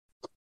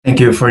Thank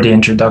you for the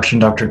introduction,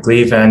 Dr.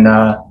 Gleave, and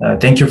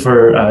thank you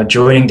for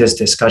joining this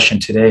discussion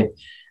today.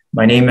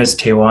 My name is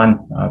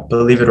Taeweon.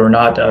 Believe it or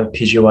not,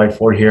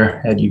 PGY4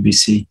 here at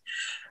UBC.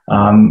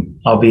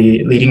 I'll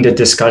be leading the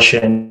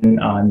discussion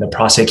on the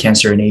prostate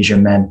cancer in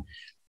Asian men.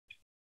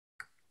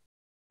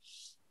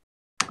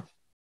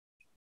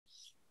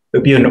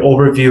 It'll be an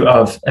overview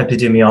of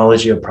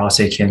epidemiology of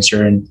prostate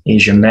cancer in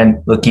Asian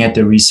men, looking at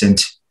the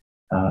recent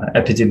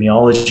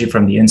epidemiology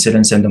from the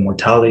incidence and the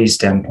mortality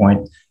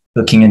standpoint,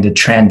 looking into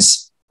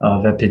trends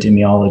of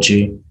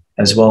epidemiology,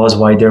 as well as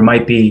why there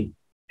might be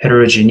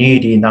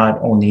heterogeneity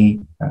not only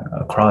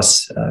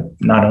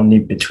not only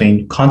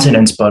between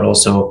continents, but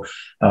also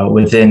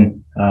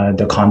within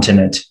the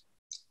continent.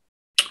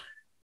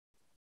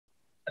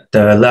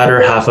 The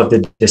latter half of the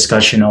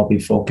discussion, I'll be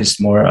focused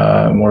more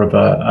of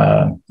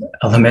a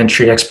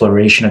elementary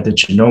exploration of the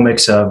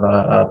genomics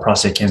of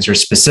prostate cancer,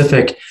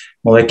 specific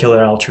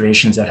molecular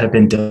alterations that have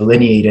been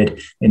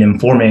delineated in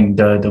informing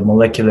the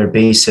molecular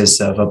basis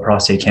of a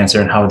prostate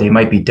cancer and how they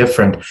might be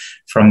different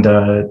from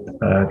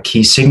the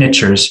key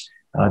signatures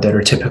that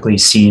are typically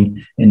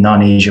seen in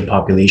non-Asian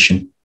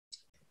population.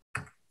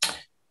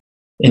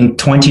 In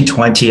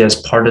 2020,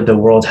 as part of the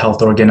World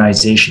Health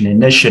Organization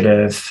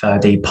initiative,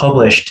 they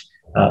published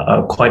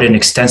quite an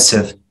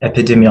extensive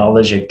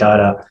epidemiologic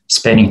data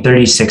spanning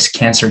 36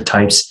 cancer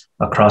types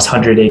across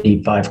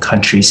 185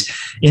 countries.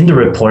 In the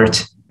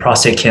report,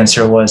 prostate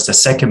cancer was the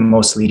second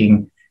most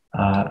leading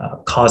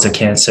cause of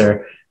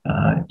cancer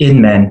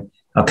in men,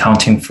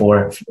 accounting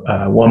for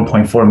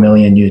 1.4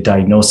 million new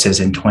diagnoses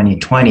in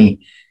 2020.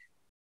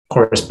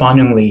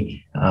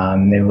 Correspondingly,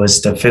 it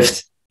was the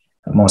fifth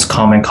most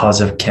common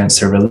cause of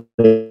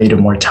cancer-related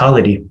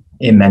mortality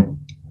in men,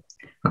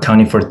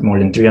 accounting for more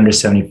than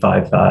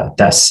 375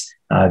 deaths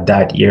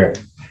that year.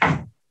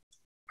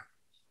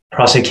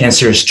 Prostate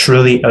cancer is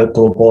truly a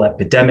global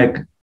epidemic,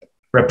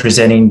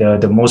 representing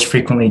the most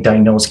frequently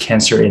diagnosed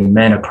cancer in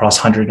men across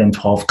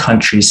 112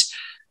 countries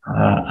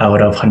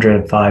out of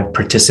 105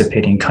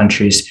 participating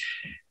countries.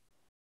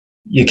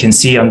 You can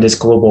see on this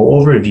global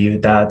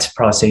overview that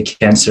prostate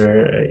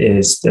cancer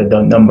is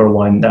the number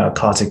one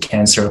cause of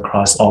cancer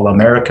across all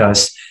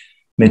Americas.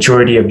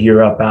 Majority of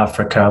Europe,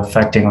 Africa,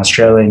 affecting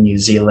Australia, New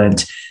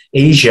Zealand.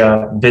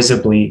 Asia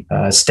visibly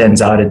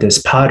stands out in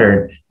this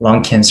pattern,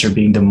 lung cancer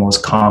being the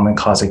most common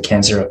cause of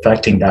cancer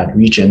affecting that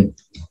region.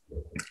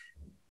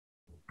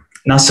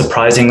 Not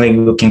surprisingly,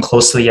 looking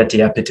closely at the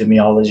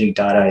epidemiology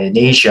data in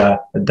Asia,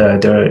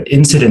 the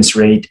incidence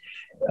rate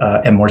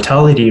and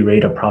mortality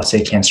rate of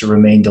prostate cancer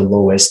remained the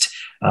lowest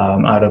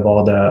out of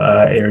all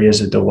the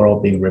areas of the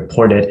world being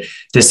reported.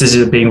 This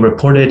is being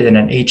reported in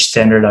an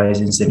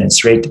age-standardized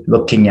incidence rate,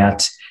 looking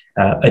at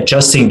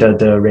adjusting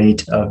the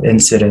rate of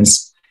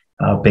incidence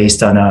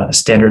based on a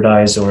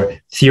standardized or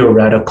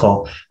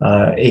theoretical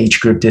age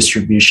group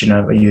distribution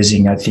of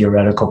using a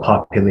theoretical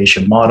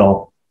population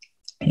model.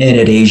 And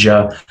in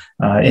Asia,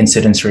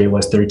 incidence rate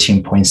was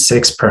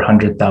 13.6 per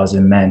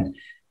 100,000 men.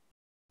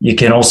 You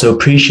can also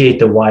appreciate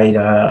the wide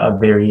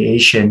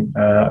variation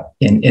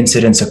in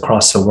incidence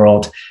across the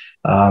world,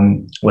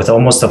 with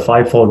almost a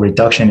fivefold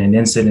reduction in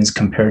incidence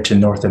compared to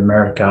North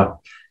America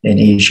in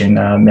Asian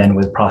men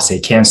with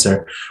prostate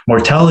cancer.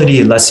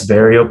 Mortality less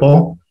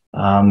variable.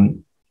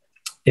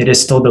 It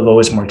is still the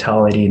lowest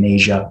mortality in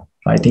Asia.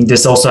 I think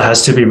this also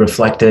has to be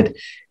reflected.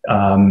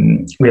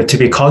 We have to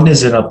be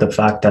cognizant of the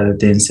fact that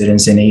the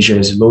incidence in Asia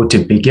is low to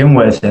begin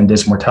with, and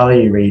this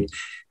mortality rate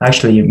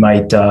actually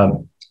might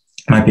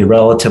be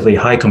relatively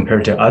high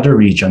compared to other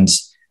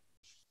regions.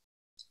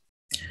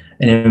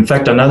 And in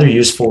fact, another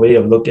useful way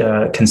of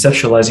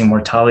conceptualizing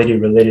mortality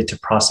related to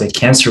prostate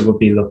cancer would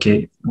be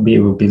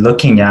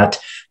looking at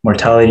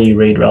mortality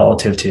rate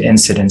relative to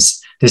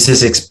incidence. This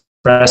is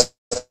expressed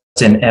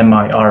in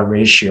MIR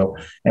ratio.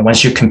 And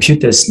once you compute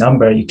this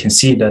number, you can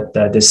see that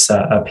this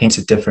paints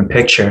a different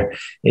picture.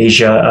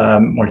 Asia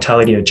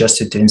mortality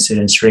adjusted to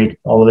incidence rate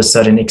all of a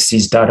sudden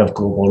exceeds that of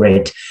global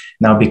rate,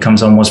 now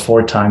becomes almost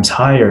 4 times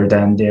higher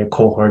than their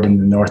cohort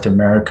in North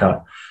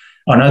America.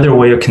 Another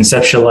way of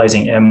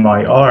conceptualizing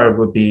MIR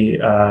would be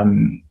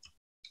the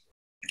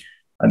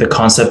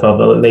concept of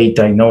a late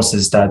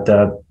diagnosis, that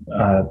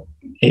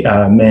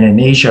men in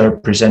Asia are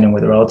presenting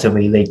with a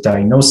relatively late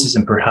diagnosis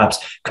and perhaps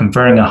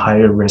conferring a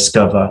higher risk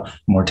of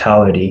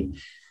mortality.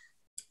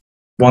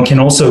 One can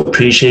also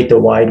appreciate the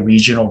wide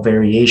regional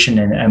variation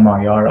in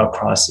MIR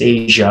across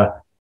Asia.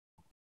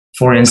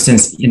 For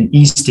instance, in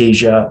East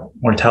Asia,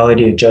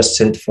 mortality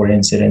adjusted for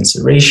incidence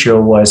ratio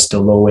was the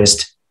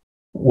lowest,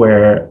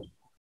 where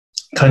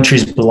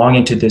countries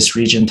belonging to this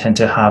region tend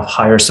to have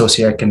higher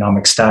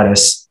socioeconomic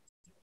status.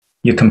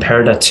 You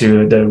compare that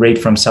to the rate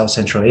from South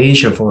Central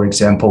Asia, for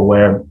example,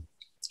 where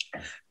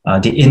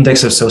the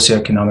index of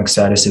socioeconomic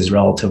status is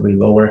relatively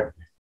lower.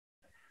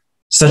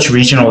 Such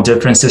regional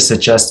differences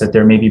suggest that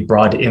there may be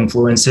broad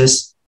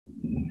influences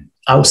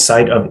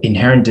outside of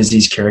inherent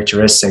disease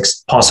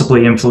characteristics,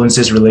 possibly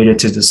influences related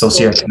to the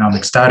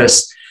socioeconomic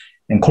status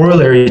And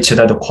corollary to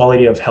that, the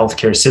quality of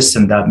healthcare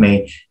system that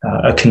may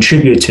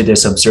contribute to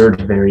this observed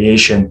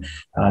variation,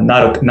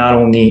 not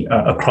only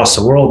across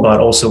the world, but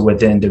also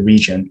within the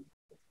region.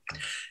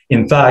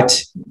 In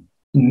fact,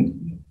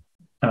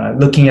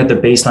 looking at the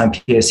baseline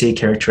PSA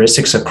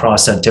characteristics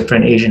across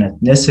different Asian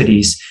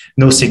ethnicities,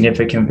 no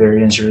significant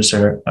variations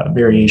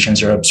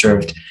are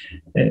observed.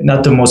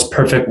 Not the most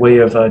perfect way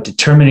of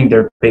determining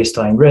their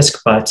baseline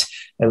risk, but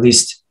at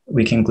least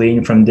we can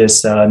glean from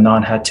this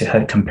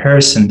non-head-to-head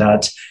comparison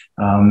that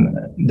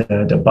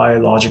the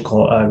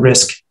biological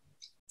risk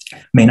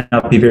may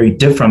not be very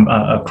different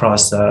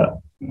across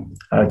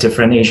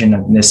different Asian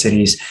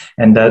ethnicities,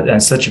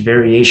 and such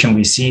variation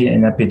we see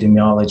in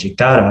epidemiologic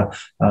data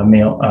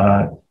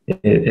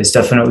is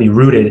definitely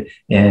rooted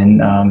in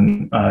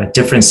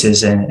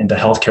differences in the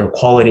healthcare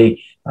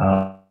quality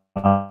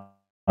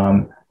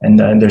and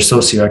their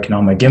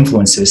socioeconomic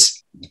influences.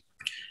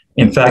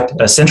 In fact,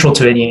 central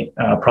to any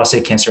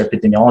prostate cancer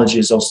epidemiology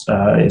is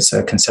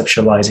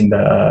conceptualizing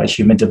the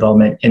Human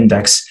Development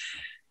Index.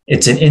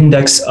 It's an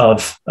index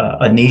of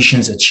a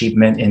nation's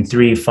achievement in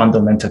three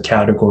fundamental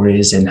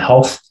categories: in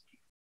health,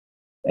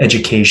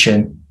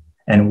 education,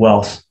 and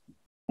wealth.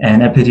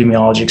 And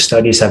epidemiologic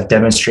studies have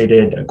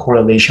demonstrated a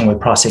correlation with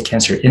prostate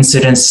cancer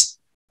incidence,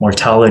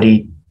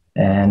 mortality,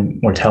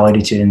 and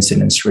mortality to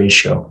incidence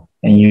ratio.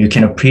 And you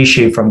can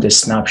appreciate from this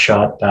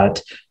snapshot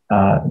that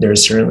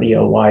there's certainly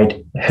a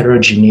wide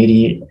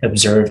heterogeneity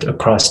observed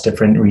across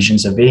different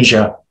regions of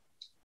Asia,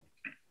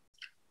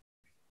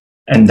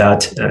 and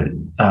that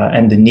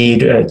and the need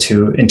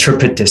to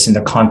interpret this in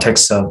the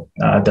context of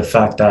the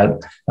fact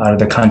that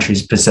the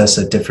countries possess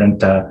a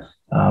different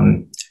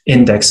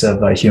index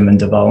of human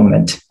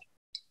development.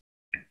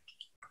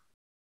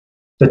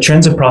 The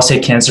trends of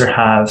prostate cancer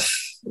have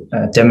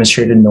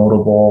demonstrated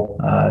notable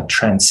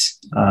trends.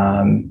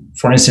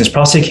 For instance,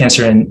 prostate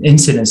cancer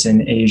incidence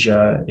in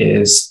Asia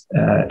is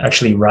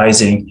actually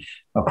rising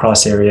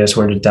across areas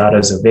where the data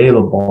is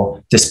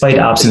available, despite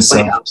absence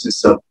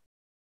of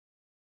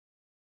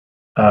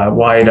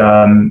wide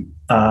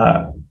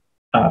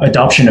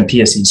adoption of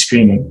PSA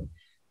screening.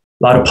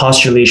 A lot of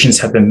postulations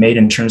have been made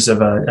in terms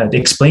of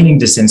explaining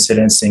this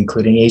incidence,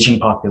 including aging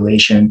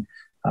population,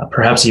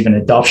 perhaps even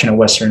adoption of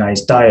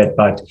westernized diet,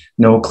 but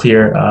no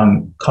clear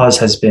cause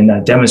has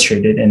been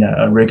demonstrated in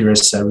a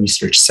rigorous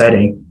research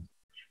setting.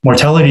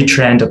 Mortality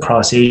trend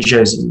across Asia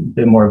is a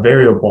bit more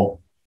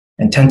variable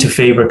and tend to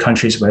favor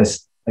countries with,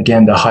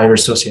 again, the higher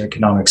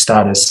socioeconomic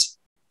status.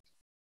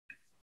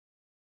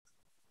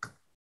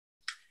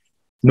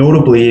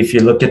 Notably, if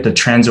you look at the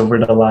trends over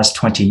the last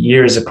 20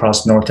 years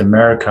across North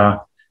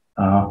America,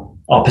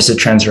 opposite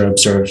trends are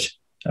observed.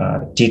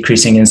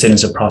 Decreasing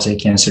incidence of prostate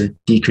cancer,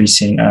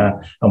 decreasing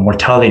a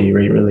mortality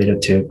rate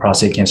related to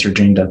prostate cancer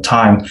during that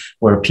time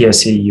where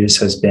PSA use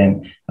has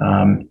been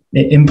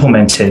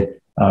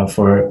implemented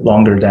for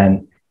longer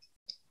than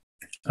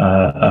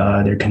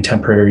their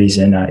contemporaries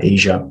in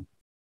Asia.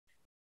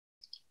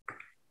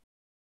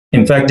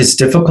 In fact, it's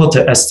difficult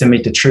to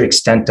estimate the true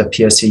extent of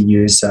PSA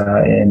use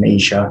in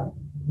Asia.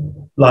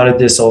 A lot of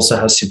this also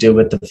has to do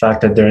with the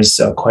fact that there's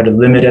quite a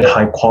limited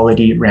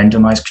high-quality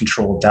randomized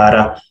control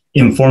data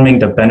informing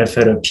the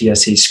benefit of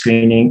PSA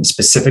screening,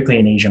 specifically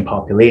in Asian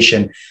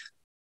population.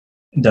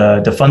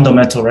 The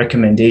fundamental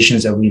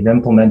recommendations that we've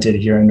implemented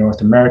here in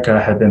North America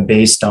have been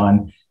based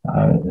on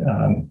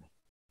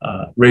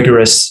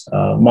rigorous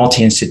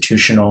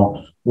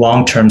multi-institutional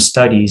long-term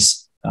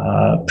studies,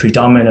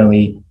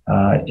 predominantly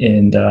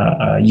in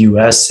the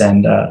US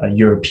and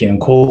European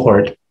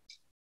cohort.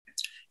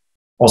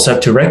 Also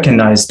have to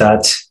recognize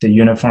that the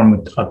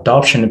uniform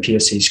adoption of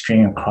PSA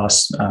screening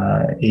across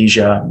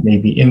Asia may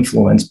be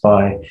influenced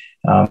by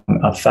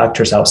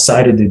factors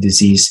outside of the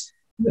disease,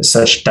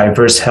 such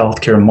diverse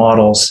healthcare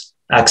models,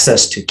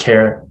 access to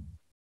care,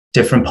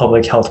 different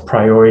public health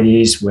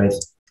priorities with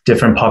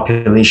different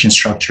population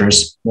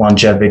structures,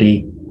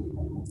 longevity,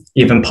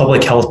 even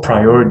public health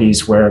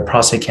priorities where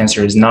prostate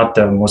cancer is not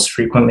the most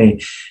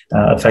frequently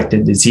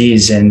affected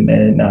disease in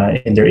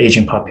their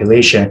aging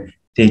population.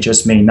 They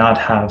just may not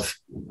have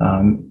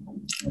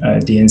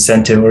the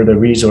incentive or the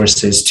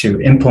resources to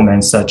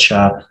implement such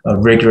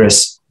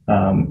rigorous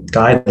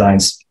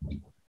guidelines,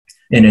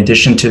 in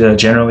addition to the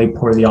generally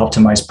poorly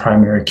optimized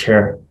primary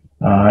care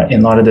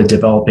in a lot of the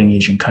developing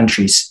Asian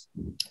countries.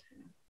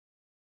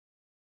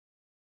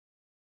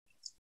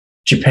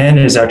 Japan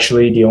is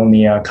actually the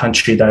only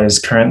country that is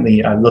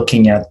currently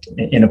looking at,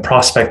 in a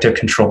prospective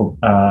controlled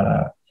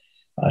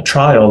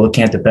trial,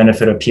 looking at the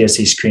benefit of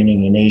PSA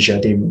screening in Asia.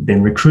 They've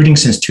been recruiting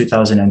since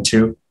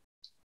 2002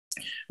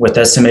 with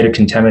estimated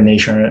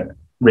contamination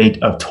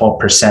rate of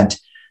 12%.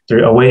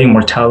 They're awaiting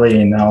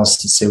mortality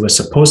analysis. It was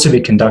supposed to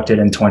be conducted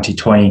in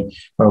 2020,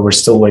 but we're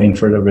still waiting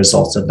for the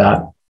results of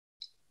that.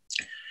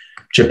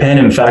 Japan,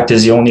 in fact,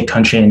 is the only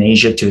country in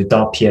Asia to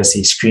adopt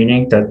PSA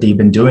screening. That they've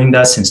been doing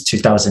that since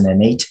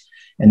 2008,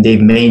 and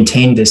they've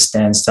maintained this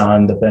stance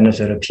on the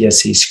benefit of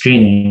PSA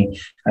screening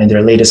in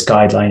their latest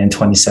guideline in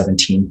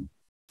 2017.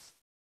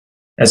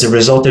 As a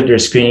result of their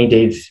screening,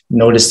 they've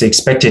noticed the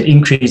expected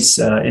increase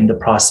in the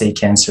prostate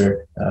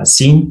cancer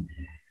seen,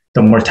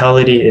 The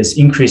mortality is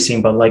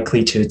increasing, but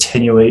likely to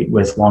attenuate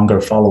with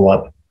longer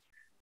follow-up.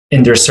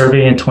 In their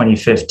survey in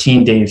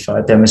 2015, they've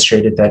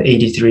demonstrated that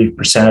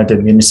 83% of the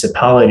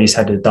municipalities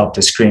had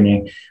adopted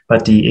screening,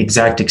 but the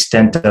exact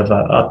extent of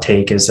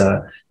uptake is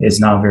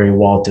not very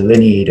well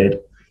delineated.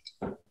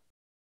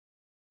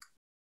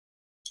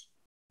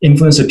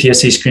 Influence of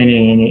PSA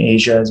screening in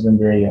Asia has been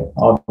very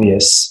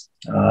obvious.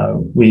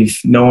 We've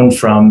known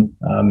from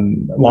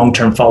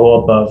long-term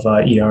follow-up of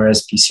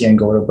ERS, PC, and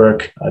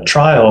Goldberg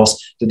trials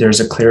that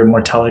there's a clear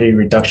mortality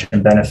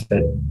reduction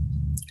benefit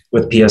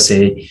with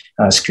PSA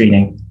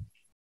screening.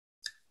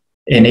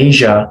 In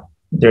Asia,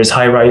 there's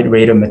high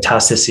rate of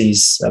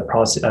metastases,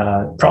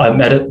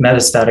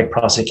 metastatic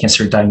prostate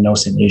cancer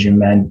diagnosed in Asian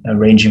men,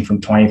 ranging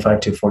from 25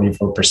 to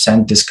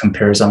 44%. This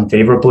compares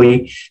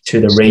unfavorably to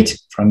the rate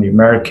from the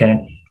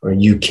American or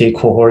UK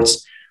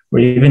cohorts, or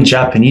even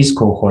Japanese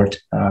cohort,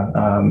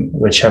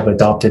 which have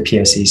adopted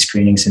PSA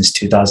screening since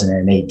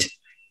 2008.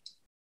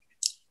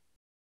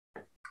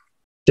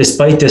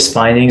 Despite this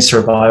finding,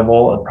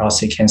 survival of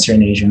prostate cancer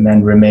in Asian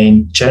men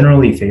remain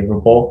generally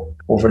favorable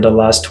over the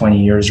last 20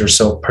 years or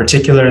so,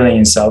 particularly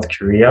in South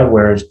Korea,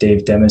 where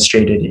they've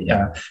demonstrated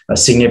a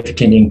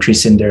significant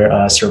increase in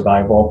their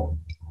survival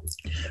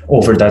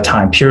over that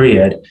time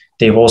period.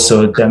 They've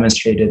also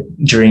demonstrated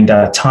during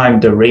that time,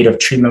 the rate of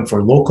treatment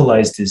for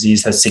localized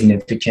disease has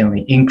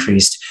significantly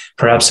increased,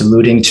 perhaps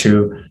alluding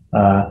to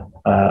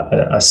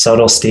a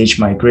subtle stage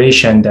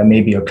migration that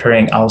may be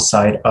occurring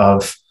outside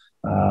of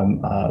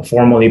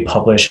formally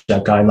published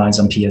guidelines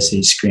on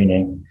PSA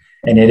screening.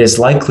 And it is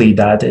likely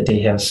that they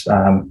have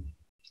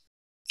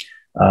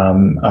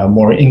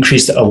more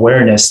increased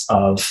awareness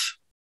of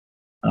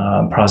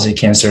prostate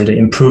cancer, the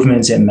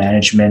improvements in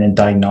management and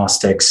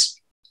diagnostics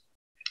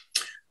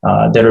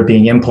that are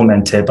being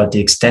implemented, but the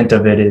extent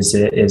of it is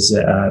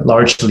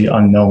largely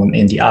unknown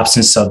in the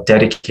absence of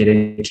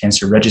dedicated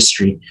cancer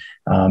registry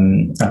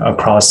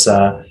across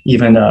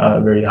even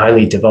very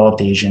highly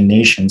developed Asian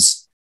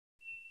nations.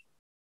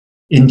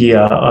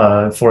 India,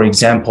 for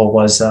example,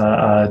 was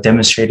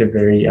demonstrated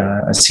very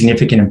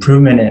significant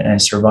improvement in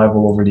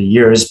survival over the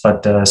years,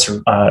 but the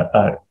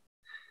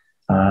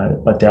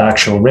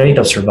actual rate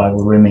of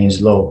survival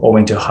remains low,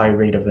 owing to high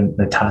rate of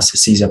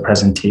metastases at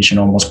presentation,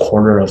 almost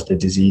quarter of the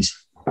disease.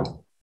 I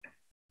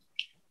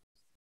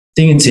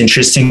think it's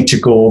interesting to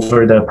go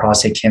over the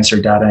prostate cancer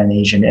data in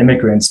Asian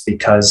immigrants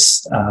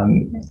because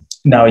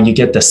now you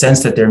get the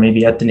sense that there may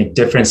be ethnic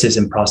differences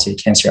in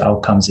prostate cancer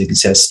outcomes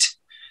exist.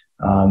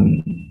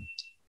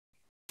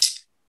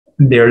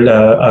 They're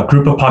a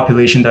group of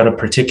population that of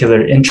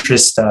particular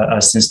interest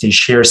since they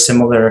share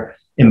similar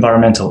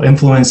environmental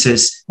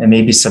influences and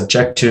may be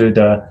subject to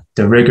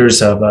the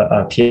rigors of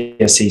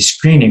PSA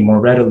screening more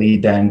readily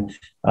than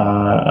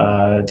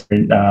a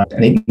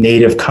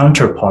native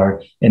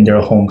counterpart in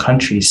their home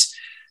countries.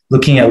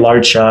 Looking at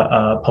large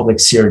public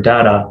SEER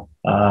data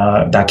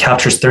that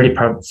captures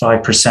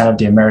 35% of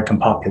the American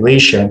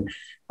population,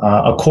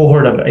 a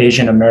cohort of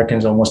Asian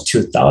Americans, almost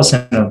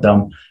 2,000 of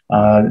them,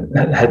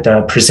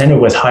 had presented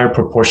with higher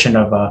proportion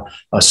of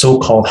a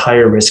so-called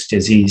higher risk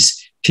disease,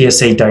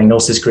 PSA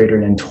diagnosis greater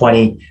than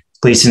 20,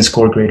 Gleason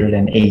score greater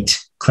than 8,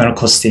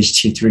 clinical stage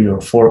T3 or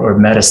 4, or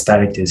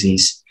metastatic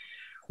disease.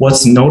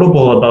 What's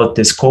notable about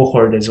this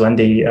cohort is when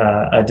they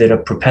did a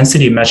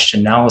propensity matched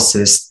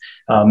analysis,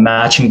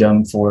 matching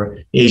them for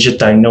age of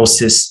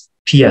diagnosis,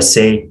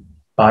 PSA,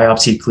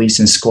 biopsy,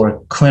 Gleason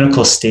score,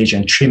 clinical stage,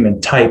 and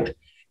treatment type.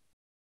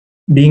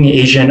 Being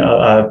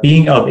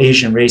of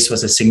Asian race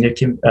was a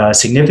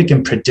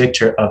significant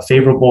predictor of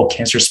favorable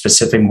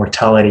cancer-specific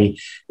mortality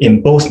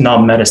in both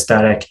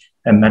non-metastatic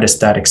and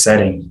metastatic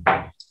setting,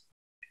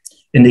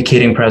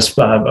 indicating perhaps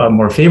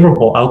more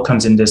favorable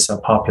outcomes in this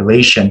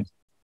population.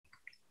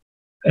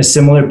 A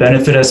similar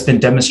benefit has been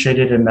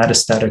demonstrated in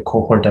metastatic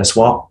cohort as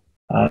well.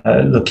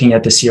 Looking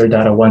at the SEER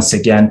data once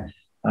again,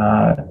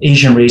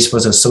 Asian race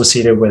was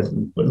associated with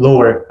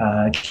lower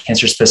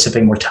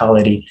cancer-specific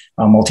mortality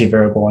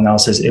multivariable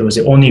analysis. It was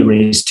the only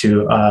race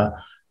to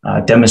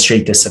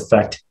demonstrate this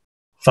effect.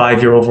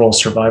 5-year overall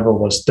survival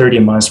was 30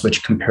 months,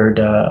 which compared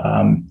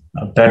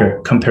better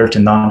compared to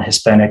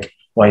non-Hispanic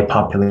white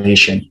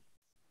population.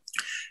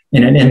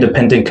 In an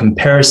independent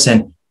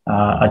comparison,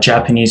 a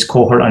Japanese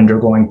cohort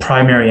undergoing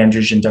primary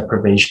androgen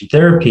deprivation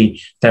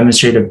therapy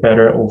demonstrated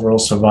better overall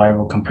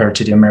survival compared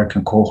to the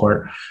American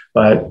cohort.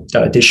 But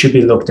this should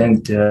be looked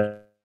into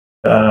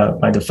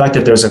by the fact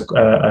that there's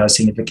a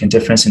significant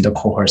difference in the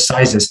cohort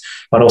sizes,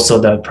 but also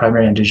the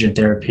primary androgen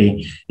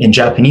therapy in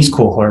Japanese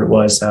cohort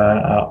was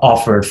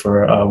offered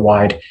for a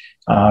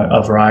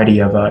variety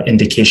of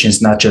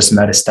indications, not just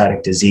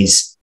metastatic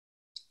disease.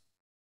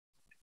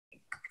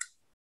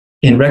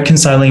 In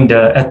reconciling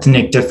the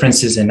ethnic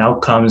differences in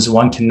outcomes,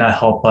 one cannot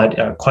help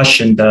but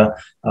question the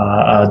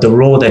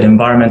role that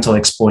environmental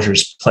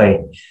exposures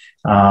play,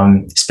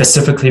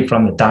 specifically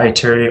from the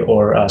dietary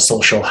or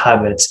social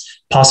habits,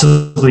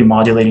 possibly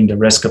modulating the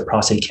risk of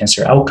prostate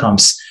cancer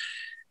outcomes.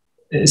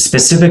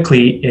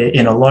 Specifically,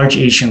 in a large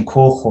Asian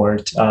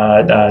cohort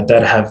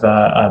that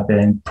have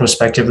been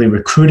prospectively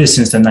recruited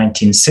since the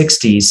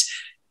 1960s,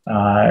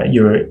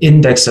 your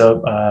index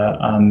of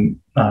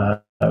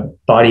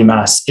body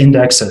mass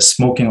index of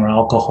smoking or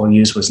alcohol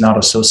use was not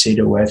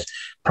associated with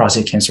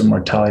prostate cancer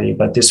mortality.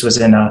 But this was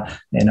in a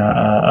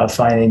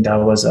finding that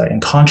was in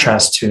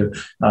contrast to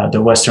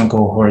the Western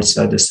cohorts,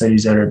 the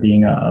studies that are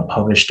being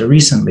published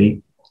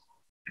recently.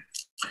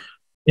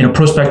 In a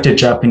prospective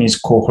Japanese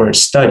cohort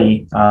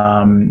study,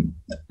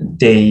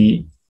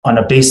 they, on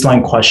a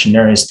baseline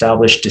questionnaire,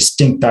 established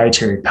distinct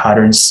dietary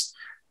patterns,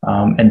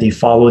 and they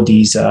followed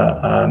these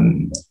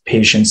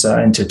patients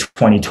into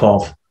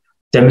 2012,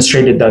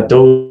 demonstrated that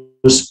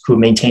those who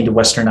maintained a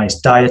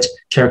westernized diet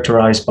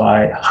characterized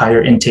by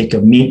higher intake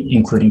of meat,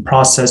 including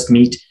processed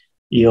meat,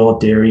 eel,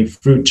 dairy,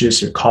 fruit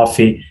juice, or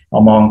coffee,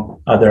 among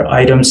other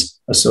items,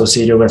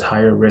 associated with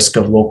higher risk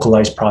of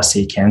localized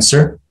prostate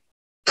cancer.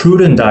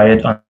 Prudent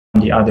diet, on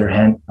the other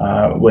hand,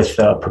 with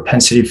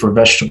propensity for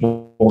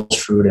vegetables,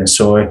 fruit, and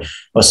soy,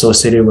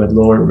 associated with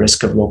lower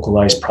risk of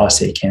localized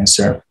prostate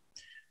cancer.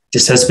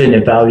 This has been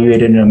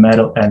evaluated in a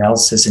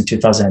meta-analysis in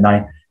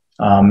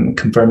 2009,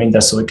 confirming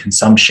that soy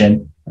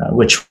consumption,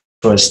 which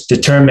was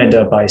determined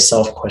by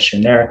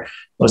self-questionnaire,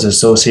 was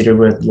associated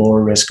with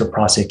lower risk of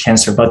prostate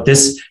cancer. But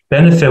this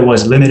benefit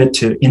was limited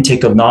to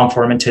intake of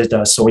non-fermented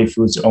soy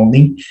foods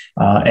only,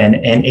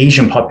 and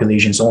Asian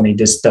populations only.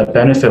 The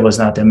benefit was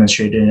not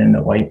demonstrated in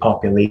the white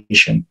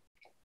population.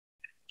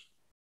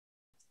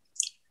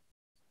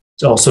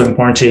 It's also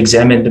important to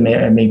examine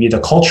maybe the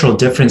cultural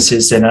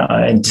differences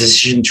in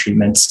decision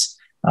treatments.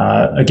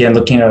 Again,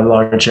 looking at a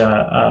large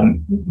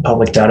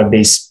public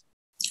database,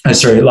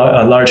 a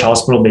large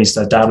hospital-based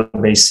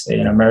database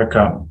in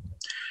America.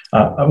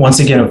 Once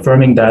again,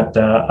 affirming that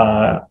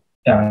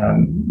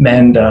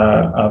men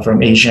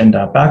from Asian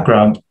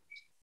background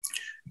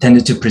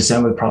tended to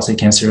present with prostate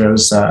cancer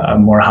as a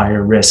more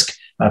higher risk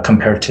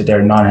compared to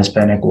their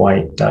non-Hispanic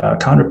white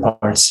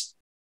counterparts.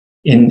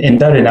 In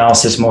that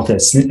analysis, most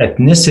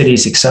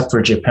ethnicities except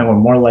for Japan were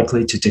more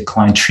likely to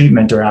decline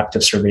treatment or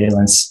active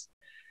surveillance.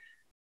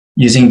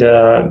 Using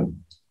the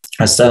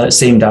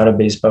same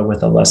database but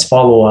with a less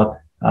follow-up,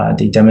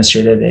 they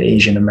demonstrated that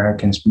Asian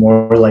Americans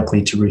more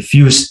likely to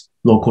refuse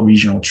local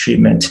regional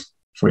treatment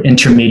for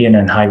intermediate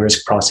and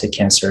high-risk prostate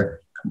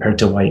cancer compared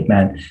to white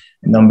men.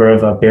 A number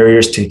of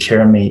barriers to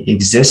care may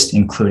exist,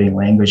 including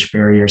language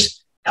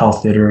barriers,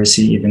 health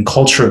literacy, even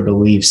cultural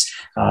beliefs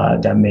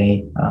that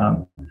may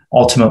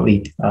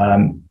ultimately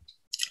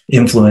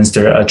influence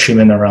their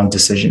treatment around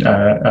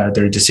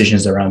their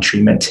decisions around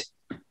treatment.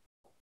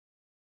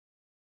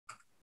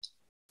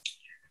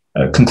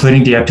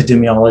 Concluding the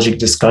epidemiologic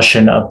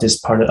discussion of this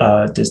part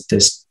of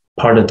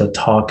the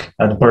talk,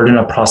 the burden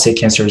of prostate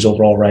cancer is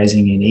overall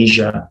rising in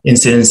Asia.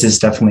 Incidence is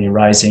definitely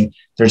rising.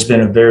 There's been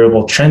a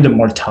variable trend of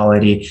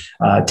mortality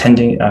tend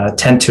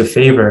to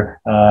favor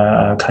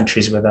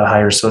countries with a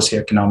higher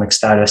socioeconomic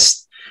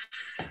status,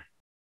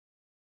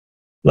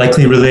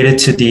 likely related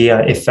to the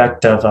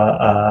effect of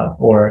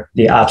or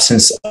the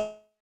absence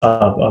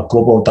of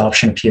global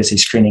adoption of PSA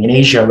screening. In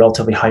Asia, a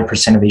relatively high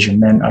percent of Asian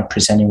men are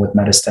presenting with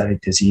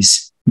metastatic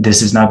disease.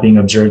 This is not being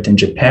observed in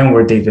Japan,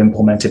 where they've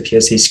implemented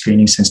PSA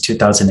screening since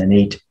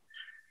 2008.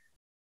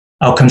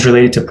 Outcomes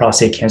related to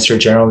prostate cancer are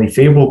generally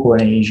favorable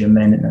in Asian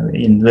men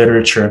in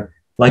literature,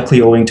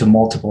 likely owing to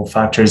multiple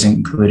factors,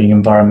 including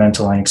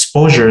environmental and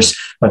exposures,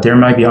 but there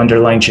might be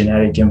underlying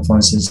genetic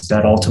influences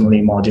that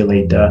ultimately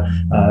modulate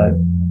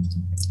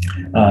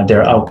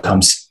their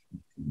outcomes.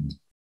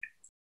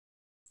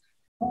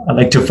 I'd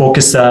like to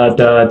focus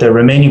the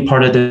remaining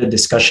part of the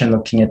discussion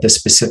looking at the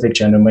specific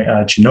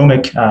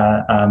genomic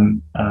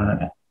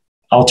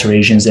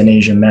alterations in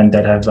Asian men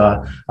that have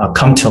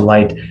come to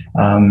light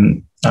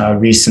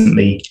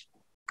recently.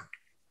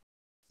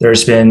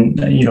 There's been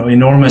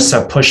enormous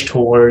push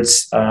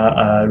towards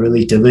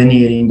really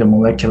delineating the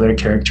molecular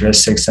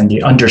characteristics and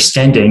the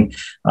understanding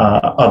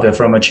of it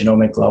from a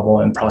genomic level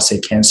in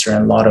prostate cancer,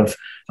 and a lot of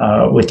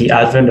with the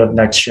advent of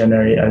next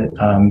generation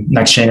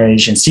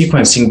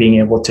sequencing, being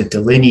able to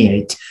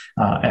delineate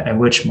at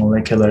which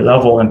molecular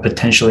level and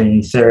potentially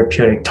any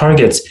therapeutic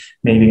targets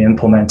may be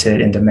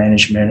implemented in the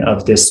management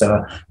of this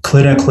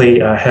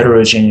clinically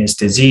heterogeneous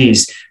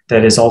disease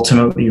that is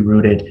ultimately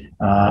rooted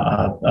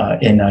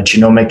in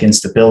genomic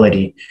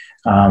instability.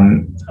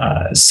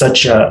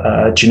 Such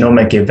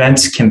genomic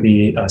events can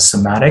be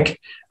somatic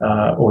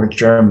or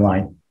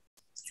germline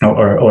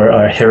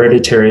or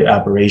hereditary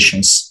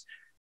aberrations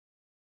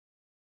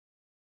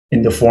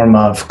in the form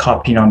of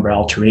copy number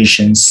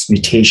alterations,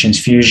 mutations,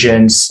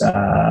 fusions,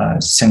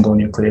 single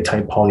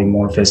nucleotide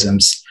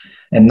polymorphisms.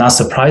 And not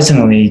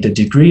surprisingly, the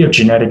degree of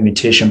genetic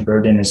mutation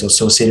burden is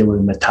associated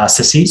with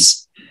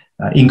metastases,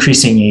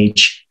 increasing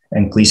age,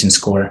 and Gleason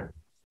score.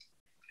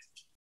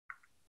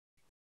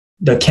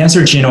 The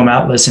Cancer Genome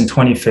Atlas in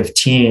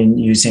 2015,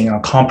 using a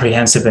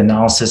comprehensive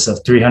analysis of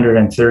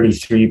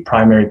 333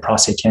 primary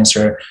prostate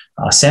cancer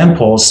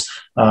samples,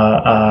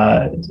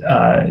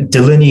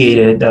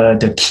 delineated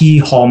the key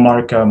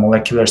hallmark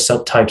molecular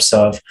subtypes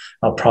of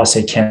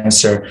prostate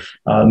cancer.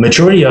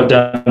 Majority of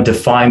them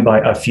defined by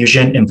a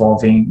fusion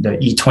involving the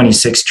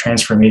E26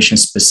 transformation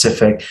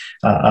specific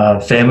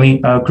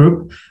family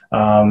group,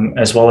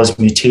 as well as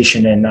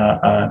mutation in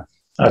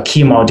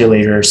key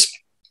modulators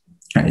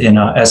in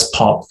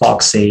SPOP,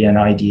 FOXA, and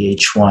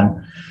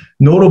IDH1.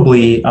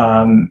 Notably,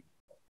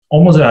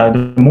 almost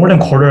more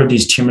than a quarter of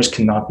these tumors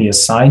cannot be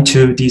assigned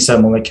to these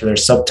molecular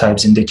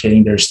subtypes,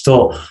 indicating there's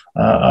still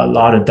a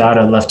lot of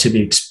data left to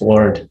be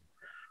explored.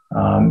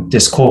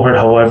 This cohort,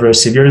 however,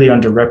 severely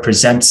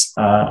underrepresents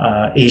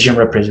Asian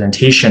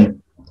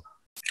representation,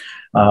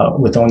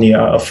 with only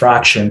a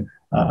fraction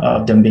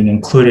of them being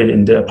included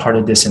in the part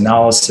of this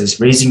analysis,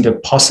 raising the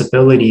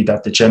possibility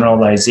that the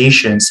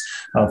generalizations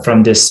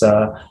from this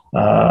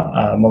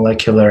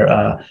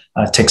molecular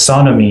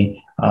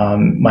taxonomy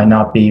might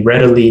not be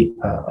readily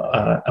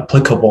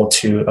applicable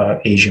to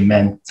Asian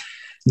men.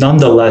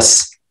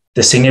 Nonetheless,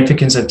 the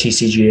significance of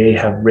TCGA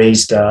have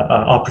raised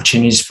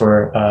opportunities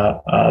for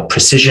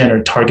precision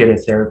or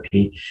targeted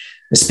therapy,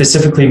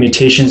 specifically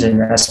mutations in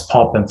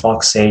SPOP and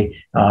FOXA,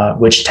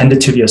 which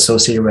tended to be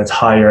associated with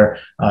higher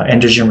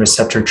androgen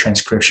receptor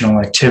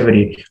transcriptional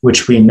activity,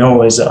 which we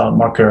know is a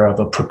marker of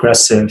a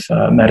progressive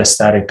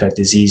metastatic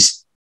disease.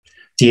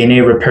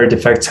 DNA repair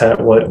defect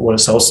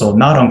was also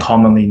not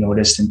uncommonly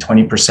noticed in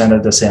 20%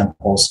 of the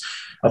samples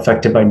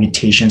affected by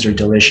mutations or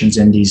deletions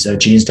in these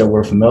genes that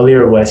we're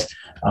familiar with,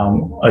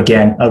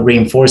 again,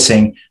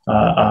 reinforcing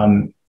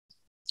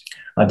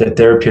the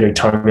therapeutic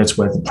targets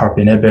with PARP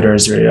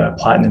inhibitors or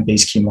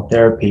platinum-based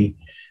chemotherapy.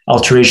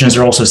 Alterations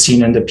are also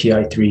seen in the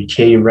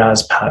PI3K,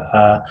 RAS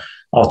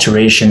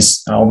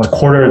alterations. Almost a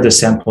quarter of the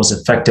samples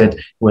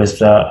affected with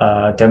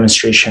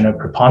demonstration of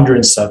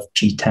preponderance of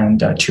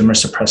PTEN tumor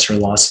suppressor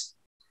loss.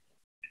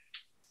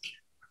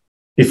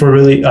 Before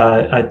really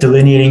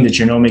delineating the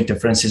genomic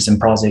differences in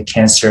prostate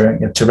cancer,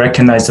 you have to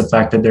recognize the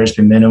fact that there's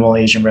been minimal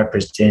Asian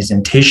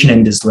representation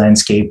in this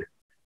landscape.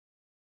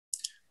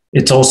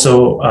 It's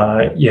also,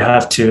 you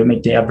have to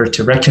make the effort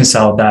to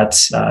reconcile that,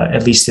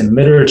 at least in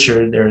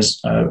literature, there's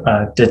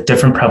the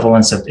different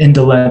prevalence of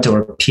indolent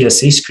or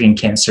PSA screen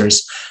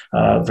cancers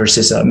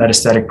versus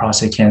metastatic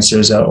prostate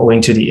cancers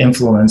owing to the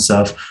influence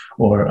of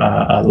or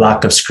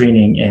lack of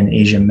screening in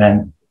Asian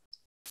men.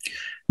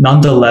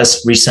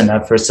 Nonetheless, recent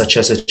efforts such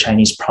as the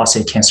Chinese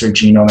prostate cancer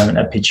genome and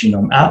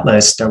epigenome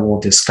atlas that we'll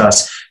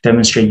discuss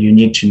demonstrate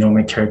unique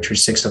genomic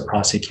characteristics of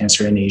prostate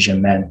cancer in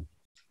Asian men.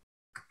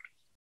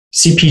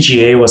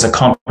 CPGA was a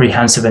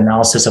comprehensive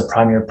analysis of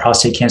primary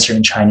prostate cancer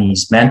in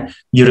Chinese men,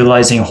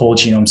 utilizing whole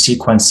genome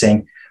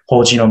sequencing,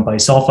 whole genome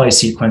bisulfite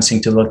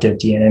sequencing to look at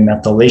DNA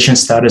methylation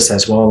status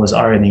as well as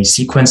RNA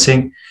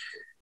sequencing.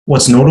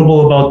 What's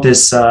notable about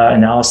this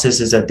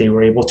analysis is that they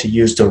were able to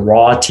use the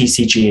raw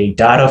TCGA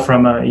data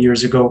from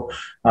years ago,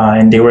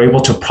 and they were able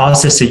to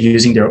process it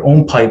using their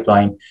own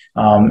pipeline,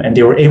 and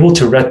they were able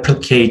to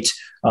replicate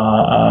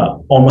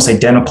almost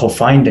identical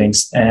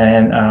findings,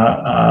 and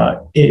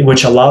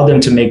which allowed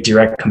them to make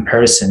direct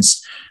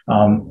comparisons.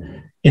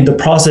 In the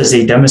process,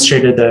 they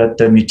demonstrated that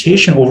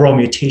the overall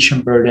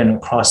mutation burden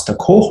across the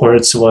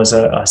cohorts was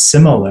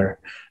similar,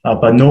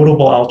 but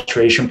notable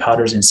alteration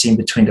patterns are seen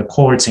between the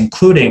cohorts,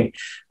 including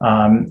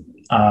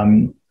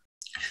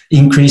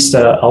increased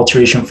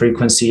alteration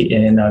frequency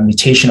in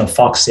mutation of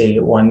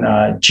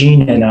FOXA1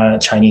 gene in a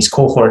Chinese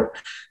cohort,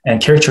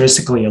 and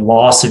characteristically a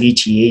loss of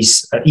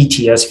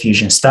ETS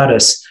fusion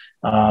status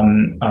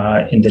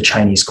in the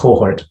Chinese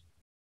cohort.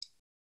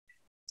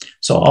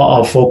 So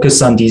I'll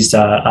focus on these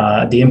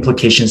the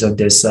implications of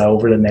this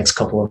over the next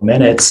couple of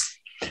minutes.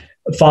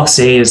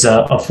 FOXA is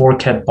a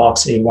 4-ket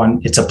box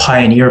A1. It's a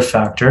pioneer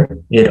factor.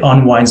 It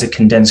unwinds a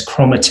condensed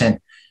chromatin,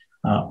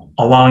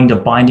 allowing the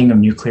binding of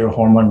nuclear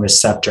hormone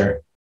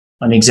receptor.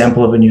 An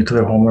example of a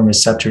nuclear hormone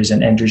receptor is an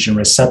androgen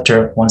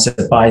receptor. Once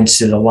it binds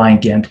to the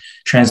ligand,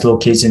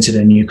 translocates into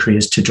the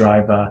nucleus to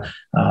drive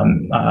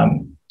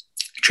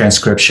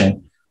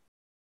transcription.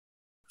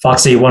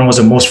 FOXA1 was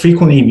the most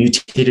frequently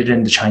mutated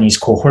in the Chinese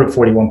cohort,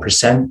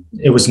 41%.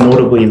 It was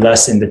notably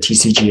less in the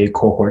TCGA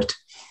cohort.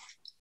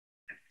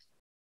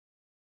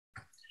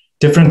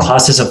 Different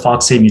classes of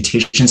FOXA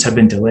mutations have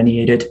been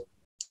delineated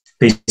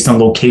based on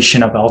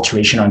location of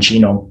alteration on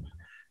genome.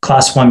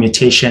 Class 1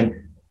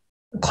 mutation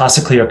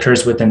classically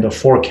occurs within the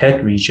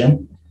 4-ket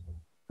region,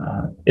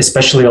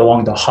 especially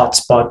along the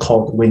hotspot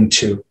called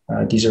Wing2.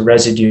 These are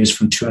residues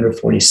from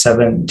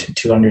 247 to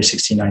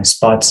 269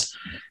 spots.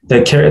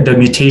 The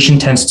mutation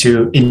tends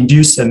to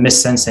induce a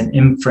missense and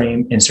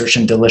in-frame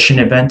insertion deletion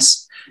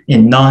events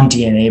in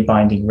non-DNA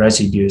binding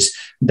residues.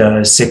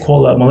 The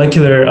sequela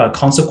molecular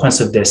consequence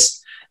of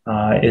this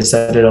is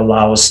that it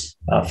allows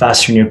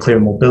faster nuclear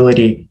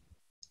mobility,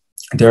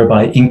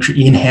 thereby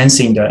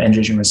enhancing the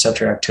androgen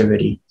receptor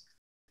activity.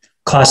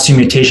 Class 2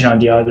 mutation, on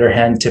the other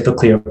hand,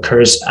 typically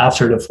occurs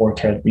after the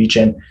 4-ket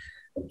region.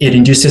 It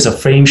induces a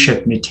frame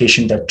shift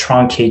mutation that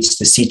truncates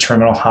the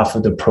C-terminal half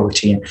of the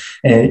protein.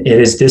 And it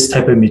is this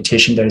type of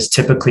mutation that is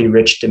typically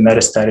rich in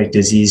metastatic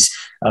disease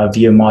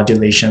via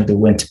modulation of the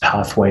Wnt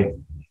pathway.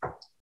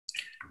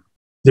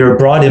 There are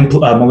broad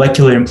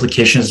molecular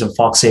implications of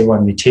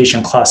FOXA1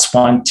 mutation. Class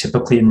 1,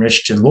 typically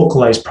enriched in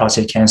localized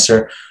prostate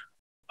cancer,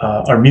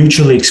 are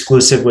mutually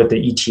exclusive with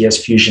the ETS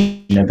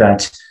fusion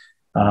event.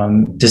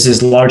 This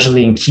is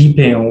largely in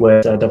keeping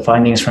with the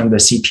findings from the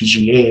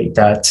CPGA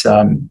that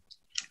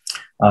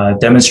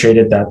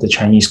demonstrated that the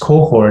Chinese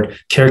cohort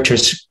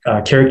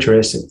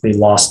characteristically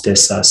lost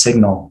this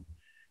signal.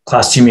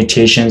 Class 2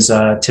 mutations,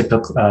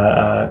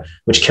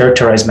 which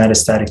characterize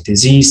metastatic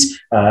disease,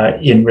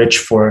 enrich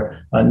for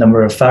a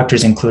number of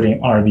factors, including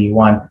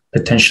RB1,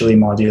 potentially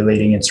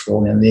modulating its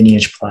role in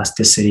lineage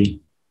plasticity.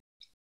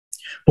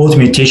 Both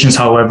mutations,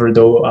 however,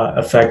 though,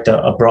 affect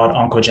a broad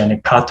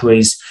oncogenic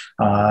pathways,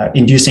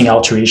 inducing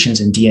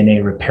alterations in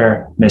DNA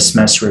repair,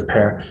 mismatch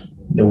repair,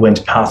 the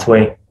Wnt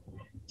pathway.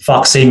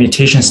 FOXA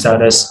mutation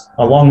status,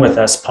 along with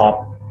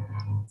SPOP,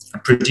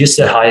 produced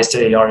the highest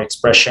AR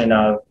expression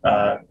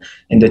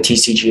in the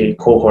TCGA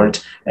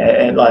cohort,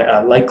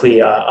 likely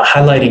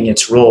highlighting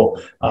its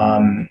role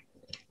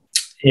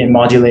in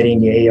modulating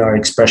the AR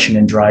expression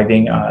and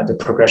driving the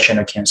progression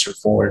of cancer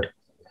forward.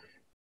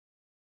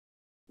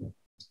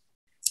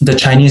 The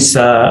Chinese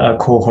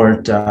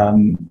cohort,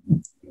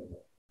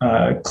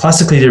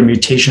 classically, their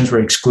mutations were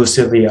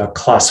exclusively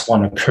class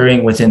 1,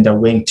 occurring within the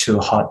Wing2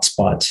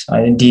 hotspot.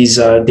 And these,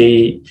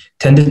 they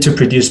tended to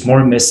produce more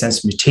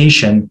missense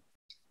mutation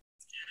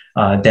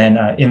than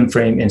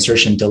in-frame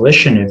insertion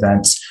deletion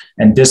events.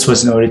 And this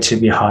was noted to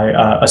be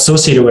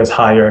associated with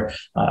higher,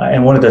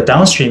 and one of the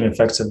downstream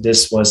effects of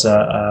this was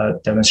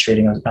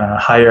demonstrating a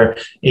higher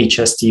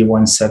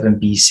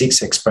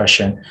HSD17B6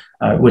 expression,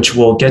 which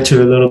we'll get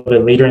to a little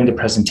bit later in the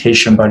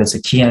presentation, but it's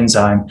a key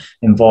enzyme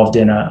involved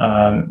in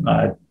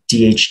a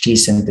DHT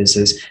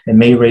synthesis and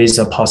may raise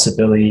a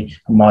possibility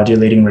of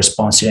modulating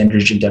response to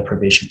androgen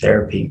deprivation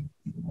therapy.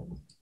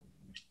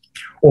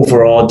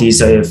 Overall,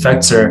 these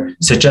effects are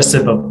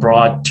suggestive of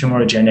broad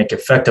tumorigenic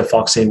effect of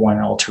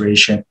FOXA1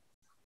 alteration.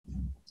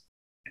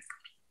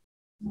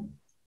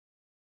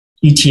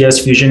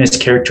 ETS fusion is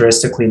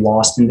characteristically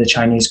lost in the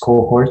Chinese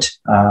cohort.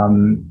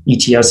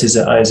 ETS is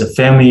a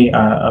family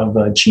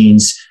of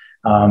genes,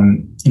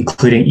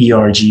 including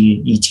ERG,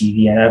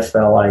 ETV, and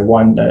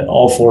FLI1.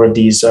 All four of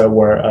these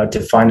were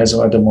defined as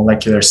the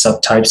molecular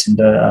subtypes in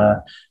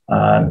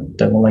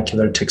the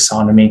molecular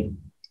taxonomy.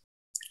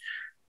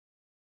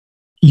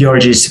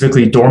 ERG is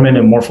typically dormant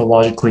and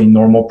morphologically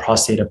normal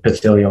prostate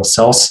epithelial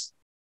cells.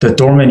 The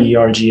dormant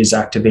ERG is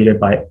activated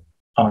by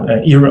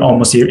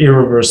almost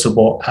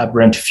irreversible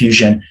aberrant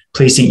fusion,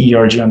 placing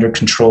ERG under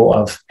control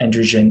of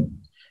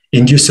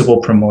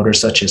androgen-inducible promoters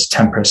such as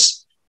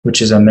TMPRSS,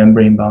 which is a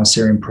membrane-bound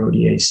serine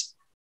protease.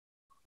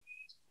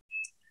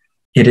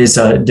 It is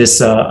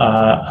this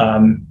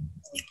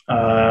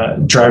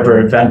driver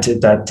event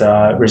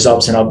that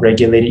results in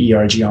upregulated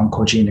ERG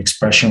oncogene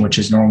expression, which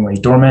is normally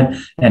dormant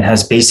and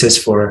has basis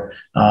for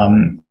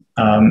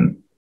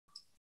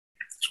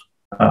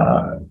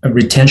a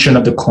retention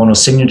of the clonal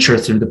signature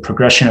through the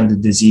progression of the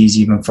disease,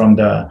 even from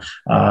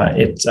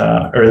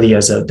early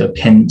as the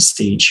PIN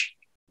stage.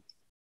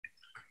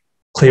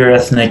 Clear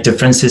ethnic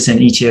differences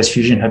in ETS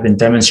fusion have been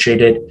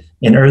demonstrated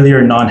in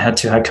earlier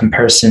non-head-to-head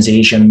comparisons.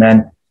 Asian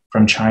men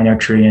from China,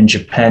 Korea, and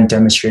Japan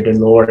demonstrated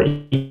lower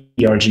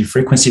ERG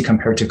frequency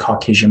compared to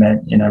Caucasian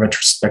men in a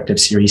retrospective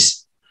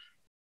series.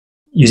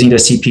 Using the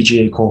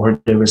CPGA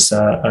cohort, it was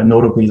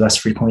notably less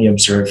frequently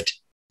observed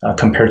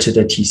compared to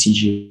the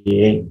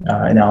TCGA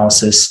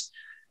analysis.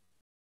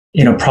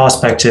 In a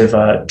prospective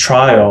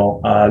trial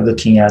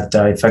looking at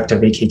the effect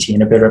of AKT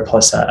inhibitor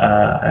plus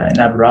an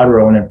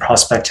abiraterone in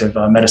prospective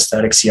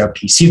metastatic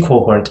CRPC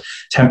cohort,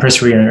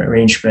 TMPRSS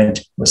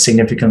rearrangement was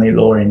significantly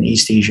lower in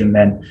East Asian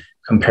men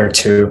compared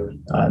to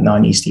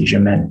non-East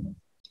Asian men.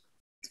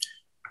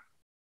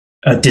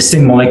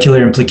 Distinct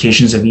molecular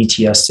implications of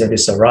ETS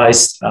status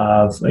arise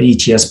of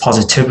ETS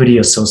positivity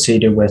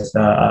associated with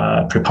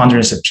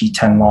preponderance of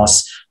PTEN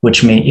loss,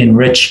 which may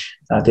enrich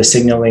the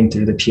signaling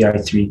through the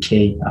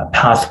PI3K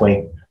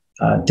pathway.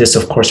 This,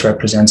 of course,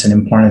 represents an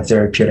important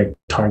therapeutic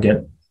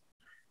target.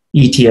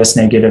 ETS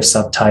negative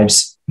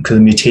subtypes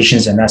include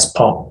mutations in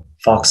SPOP,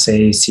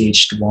 FOXA,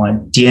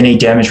 CH1, DNA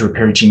damage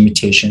repair gene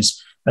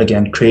mutations,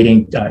 again,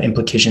 creating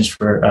implications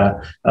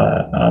for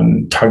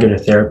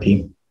targeted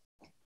therapy.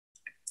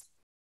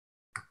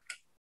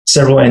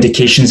 Several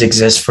indications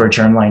exist for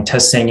germline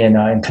testing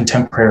in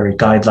contemporary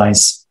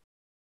guidelines.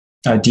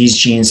 These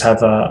genes have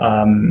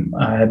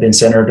been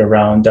centered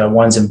around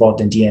ones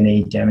involved in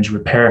DNA damage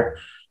repair,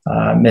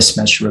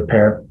 mismatch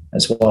repair,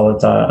 as well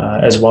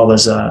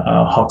as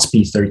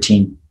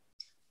HOXP13.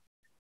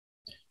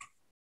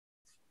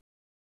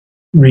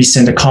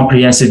 Recent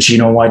comprehensive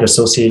genome-wide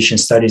association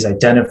studies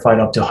identified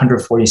up to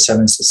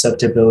 147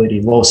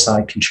 susceptibility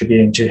loci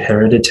contributing to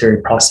hereditary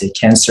prostate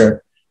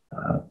cancer,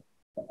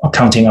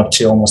 accounting up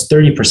to almost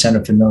 30%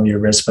 of familial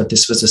risk, but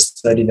this was a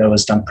study that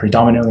was done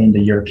predominantly in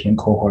the European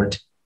cohort.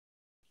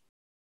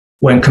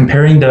 When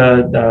comparing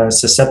the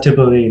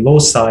susceptibility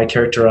loci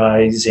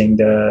characterizing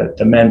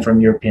the men from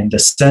European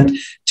descent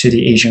to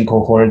the Asian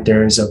cohort,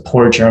 there is a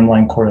poor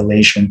germline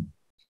correlation.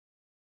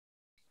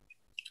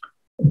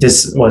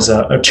 This was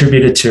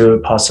attributed to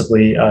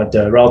possibly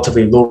the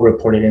relatively low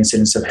reported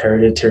incidence of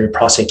hereditary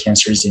prostate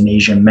cancers in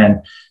Asian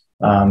men.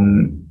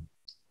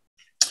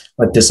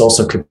 But this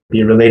also could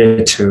be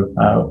related to,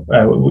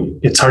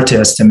 it's hard to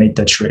estimate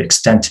the true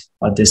extent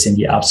of this in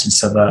the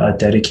absence of a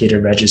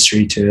dedicated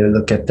registry to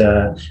look at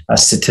the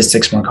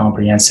statistics more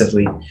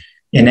comprehensively.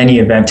 In any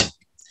event,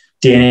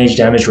 DNA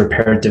damage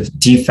repair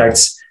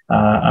defects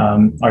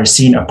are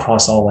seen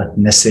across all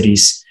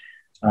ethnicities.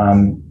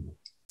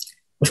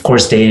 Of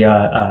course, they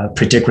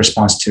predict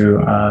response to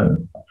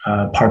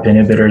PARP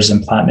inhibitors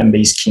and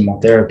platinum-based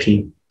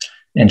chemotherapy.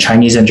 And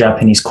Chinese and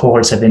Japanese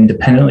cohorts have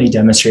independently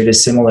demonstrated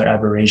similar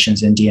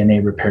aberrations in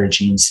DNA repair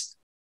genes.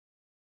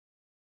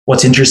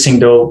 What's interesting,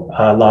 though,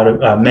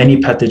 many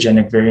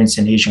pathogenic variants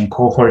in Asian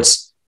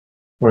cohorts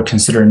were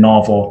considered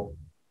novel,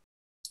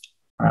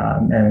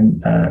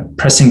 and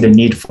pressing the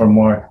need for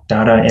more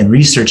data and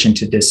research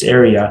into this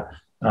area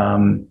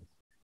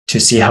to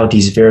see how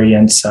these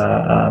variants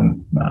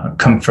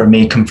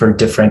may confer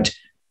different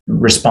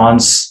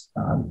response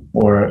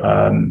or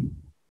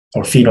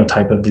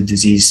phenotype of the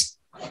disease.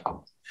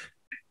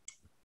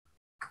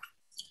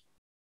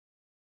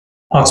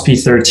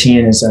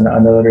 OXP13 is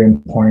another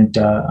important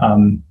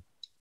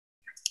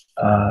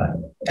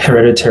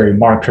hereditary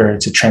marker.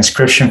 It's a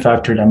transcription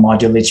factor that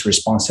modulates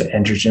response to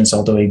androgens,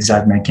 although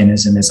exact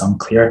mechanism is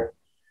unclear.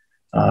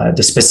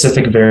 The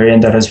specific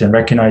variant that has been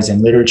recognized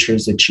in literature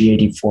is the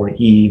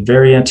G84E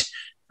variant,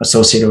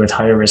 associated with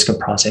higher risk of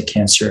prostate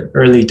cancer,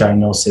 early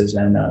diagnosis,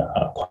 and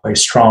a quite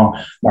strong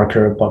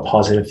marker of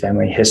positive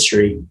family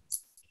history.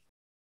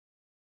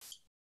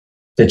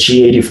 The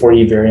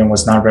G84E variant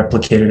was not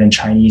replicated in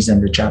Chinese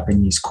and the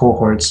Japanese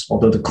cohorts,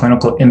 although the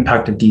clinical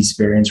impact of these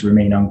variants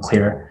remain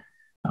unclear.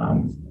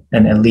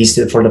 And at least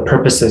for the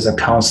purposes of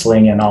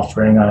counseling and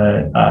offering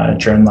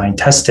germline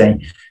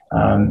testing,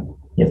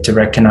 you have to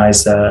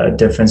recognize the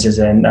differences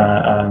in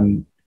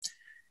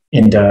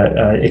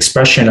the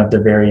expression of the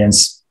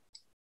variants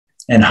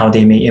and how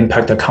they may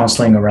impact the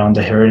counseling around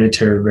the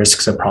hereditary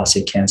risks of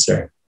prostate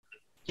cancer.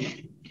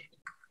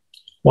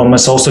 One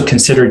must also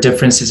consider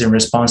differences in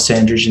response to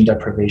androgen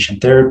deprivation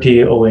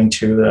therapy owing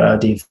to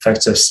the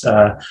effects of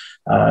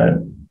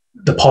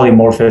the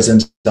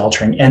polymorphisms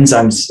altering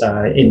enzymes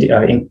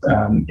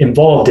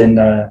involved in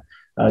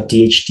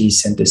DHT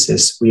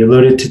synthesis. We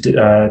alluded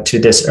to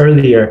this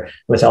earlier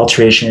with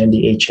alteration in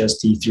the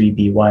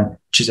HSD3B1,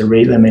 which is a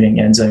rate-limiting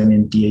enzyme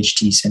in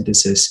DHT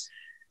synthesis.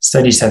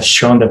 Studies have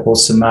shown that both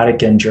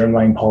somatic and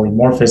germline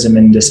polymorphism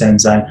in this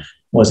enzyme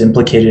was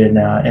implicated in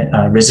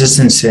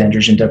resistance to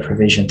androgen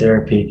deprivation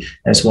therapy,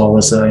 as well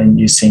as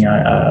inducing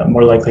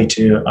more likely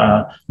to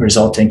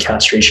result in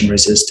castration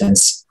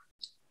resistance.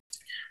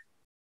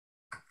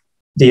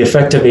 The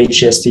effect of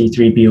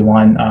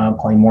HSD3B1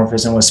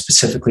 polymorphism was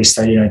specifically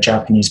studied in a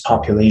Japanese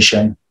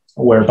population,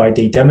 whereby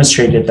they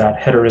demonstrated that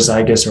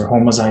heterozygous or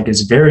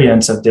homozygous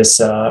variants of this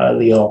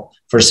allele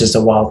versus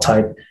the wild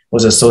type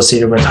was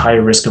associated with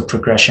higher risk of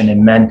progression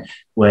in men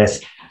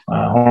with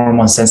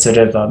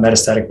hormone-sensitive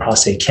metastatic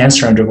prostate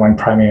cancer undergoing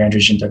primary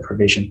androgen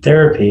deprivation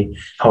therapy.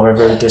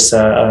 However, this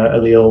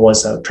allele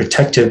was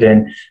protective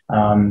in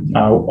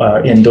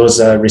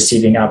those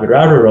receiving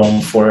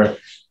abiraterone for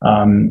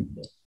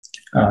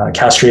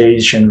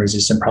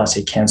castration-resistant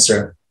prostate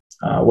cancer,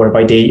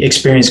 whereby they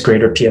experienced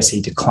greater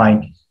PSA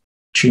decline,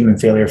 treatment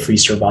failure-free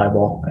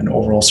survival, and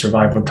overall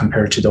survival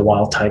compared to the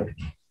wild type.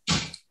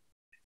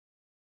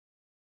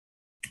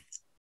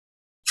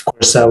 Of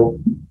course,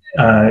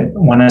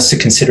 one has to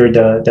consider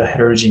the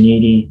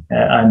heterogeneity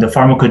and the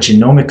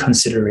pharmacogenomic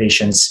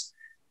considerations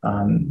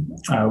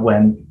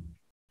when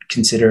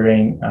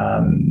considering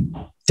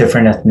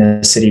different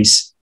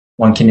ethnicities.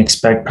 One can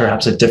expect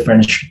perhaps a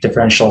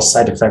differential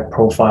side effect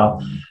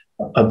profile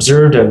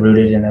observed or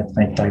rooted in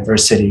ethnic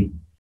diversity.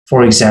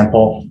 For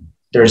example,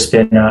 there's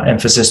been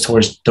emphasis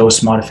towards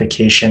dose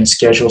modification,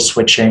 schedule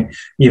switching,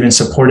 even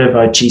supportive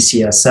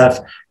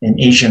GCSF in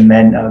Asian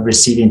men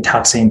receiving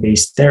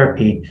taxane-based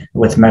therapy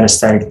with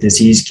metastatic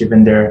disease,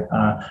 given their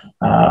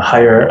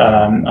higher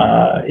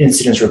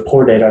incidence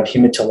reported of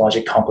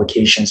hematologic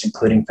complications,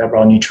 including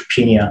febrile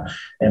neutropenia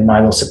and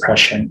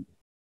myelosuppression.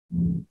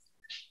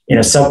 In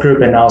a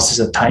subgroup analysis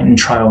of Titan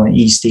trial in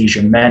East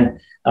Asian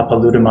men,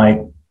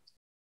 apalutamide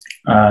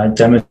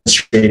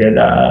demonstrated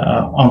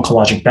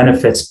oncologic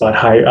benefits, but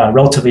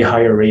relatively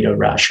higher rate of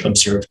rash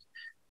observed.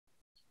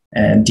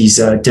 And these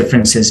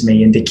differences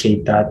may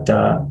indicate that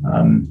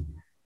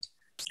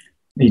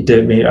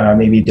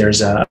maybe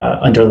there's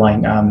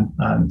underlying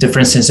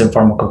differences in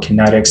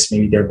pharmacokinetics,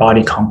 maybe their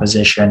body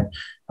composition,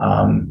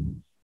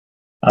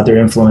 other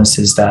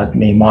influences that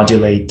may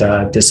modulate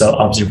this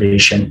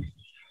observation.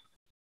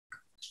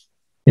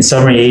 In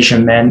summary,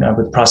 Asian men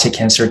with prostate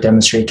cancer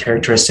demonstrate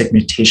characteristic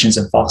mutations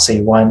of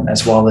FOXA1,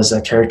 as well as a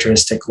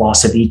characteristic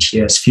loss of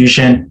ETS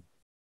fusion.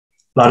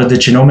 A lot of the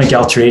genomic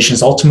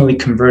alterations ultimately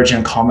converge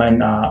in common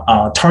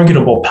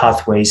targetable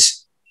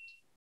pathways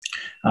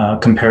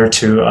compared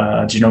to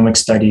genomic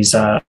studies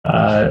that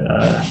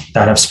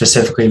have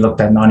specifically looked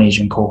at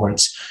non-Asian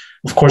cohorts.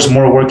 Of course,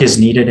 more work is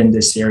needed in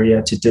this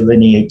area to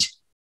delineate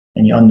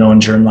any unknown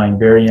germline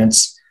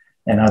variants,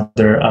 and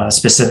other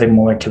specific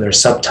molecular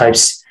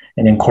subtypes,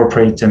 and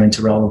incorporate them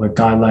into relevant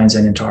guidelines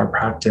and into our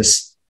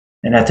practice.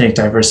 And ethnic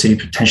diversity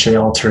potentially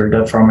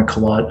altered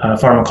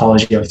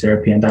pharmacology of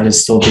therapy, and that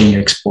is still being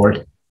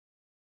explored.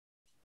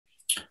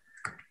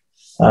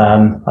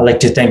 I'd like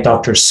to thank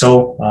Dr.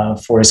 So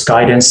for his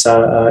guidance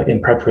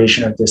in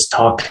preparation of this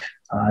talk,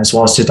 as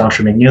well as to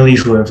Dr. McNeely,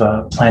 who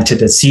have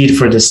planted a seed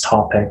for this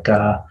topic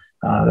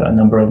a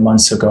number of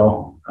months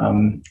ago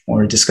when we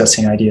were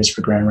discussing ideas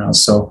for grand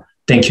rounds. So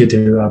thank you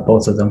to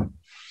both of them.